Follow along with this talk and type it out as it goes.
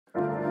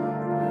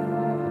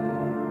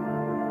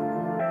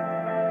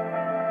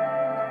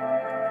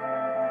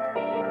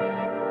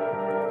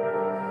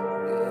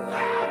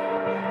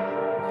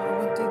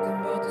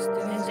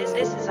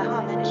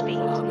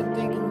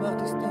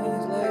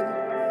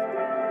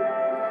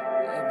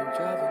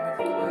Driving me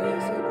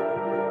crazy.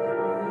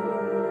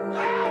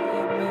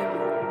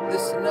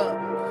 Listen up.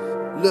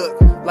 Look,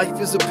 life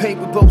is a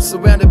paper boat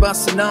surrounded by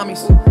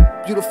tsunamis.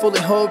 Beautiful and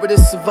horrid,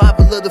 it's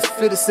survival of the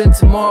fittest, and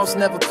tomorrow's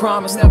never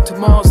promised. No,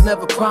 tomorrow's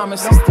never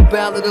promised. It's the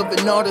ballad of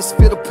an artist.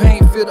 Feel the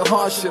pain, feel the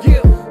hardship.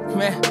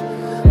 Man,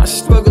 I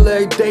struggle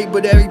every day,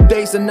 but every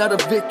day's another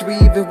victory,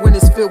 even when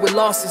it's filled with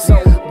losses.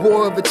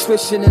 War of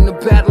attrition, and the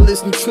battle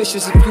is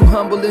nutritious. If you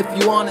humble, if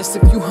you honest,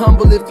 if you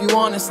humble, if you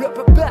honest.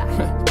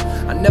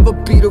 I never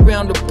beat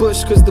around the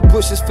bush, cause the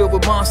bush is filled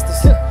with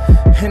monsters.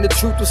 And the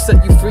truth will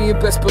set you free, and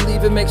best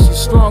believe it makes you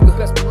stronger.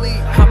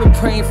 I've been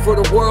praying for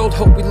the world,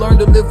 hope we learn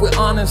to live with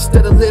honor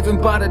instead of living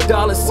by the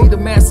dollar. See, the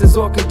masses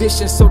are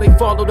conditioned, so they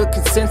follow the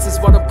consensus,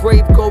 while the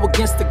brave go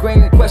against the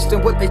grain and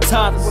question what they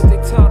taught us.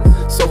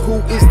 So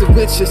who is the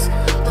richest?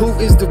 Who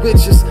is the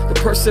richest? The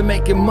person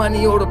making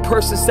money or the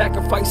person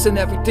sacrificing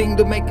everything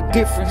to make a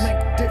difference?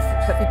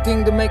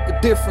 Everything to make a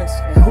difference.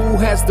 And who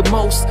has the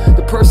most?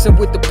 The person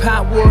with the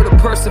power or the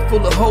person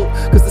full of hope?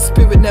 Cause the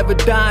spirit never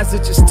dies,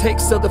 it just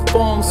takes other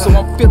forms. So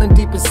I'm feeling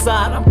deep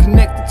inside, I'm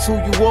connected to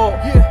you all.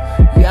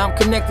 Yeah, I'm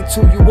connected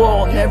to you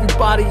all. And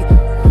everybody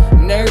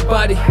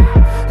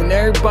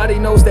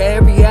knows that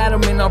every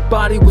atom in our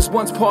body was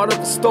once part of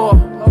a star.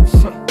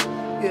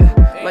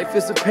 Yeah, life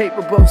is a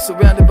paper boat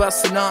surrounded by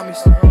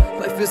tsunamis.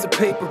 Life is a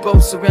paper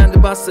boat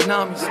surrounded by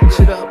tsunamis.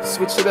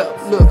 Switch it up,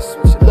 look,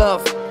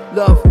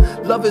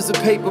 love is a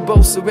paper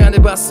boat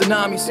surrounded by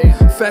tsunamis.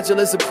 Fragile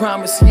as a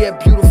promise, yeah,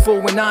 beautiful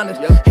and honored.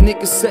 And it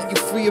can set you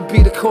free or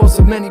be the cause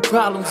of many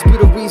problems. Be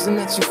the reason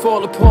that you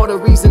fall apart, the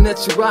reason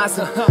that you're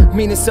rising.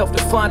 Meaning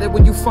self-defined,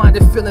 when you find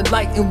it feeling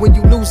light, and when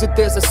you lose it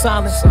there's a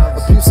silence.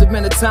 Abusive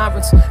men are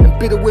tyrants, and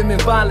bitter women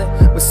violent.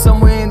 But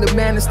somewhere in the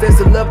madness there's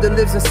a love that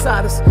lives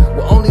inside us.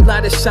 Where only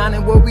light is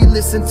shining, where we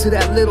listen to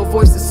that little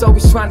voice that's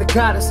always trying to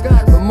guide us.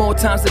 But more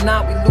times than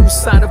not we lose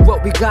sight of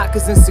what we got,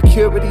 cause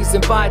insecurity's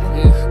inviting.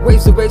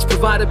 Waves of rage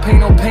provided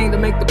pain on pain to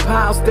make the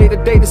piles. Day to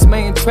day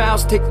dismay and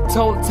trials take a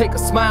toll and take a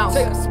smile.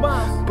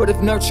 But if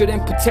nurtured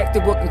and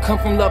protected, what can come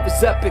from love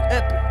is epic.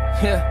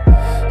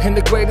 Yeah. And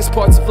the greatest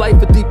parts of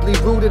life are deeply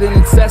rooted in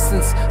its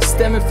essence,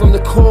 stemming from the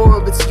core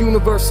of its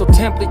universal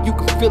template. You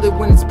can feel it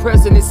when it's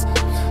present, it's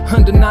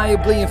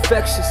undeniably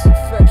infectious.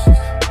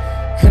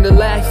 And the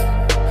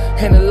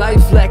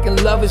life lacking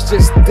love is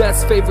just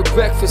death's favorite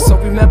breakfast. So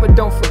remember,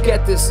 don't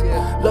forget this.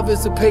 Love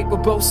is a paper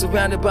boat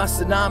surrounded by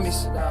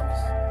tsunamis.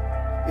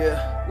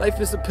 Yeah, life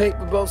is a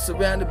paper boat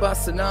surrounded by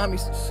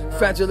tsunamis.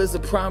 Fragile as a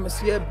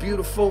promise, yeah,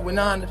 beautiful and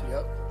honored.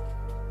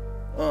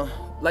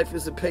 Life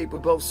is a paper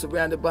boat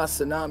surrounded by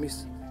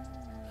tsunamis.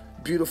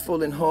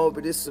 Beautiful and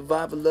horrid, it's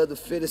survival of the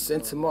fittest,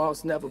 and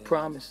tomorrow's never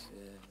promised.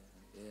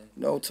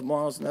 No,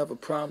 tomorrow's never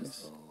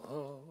promised.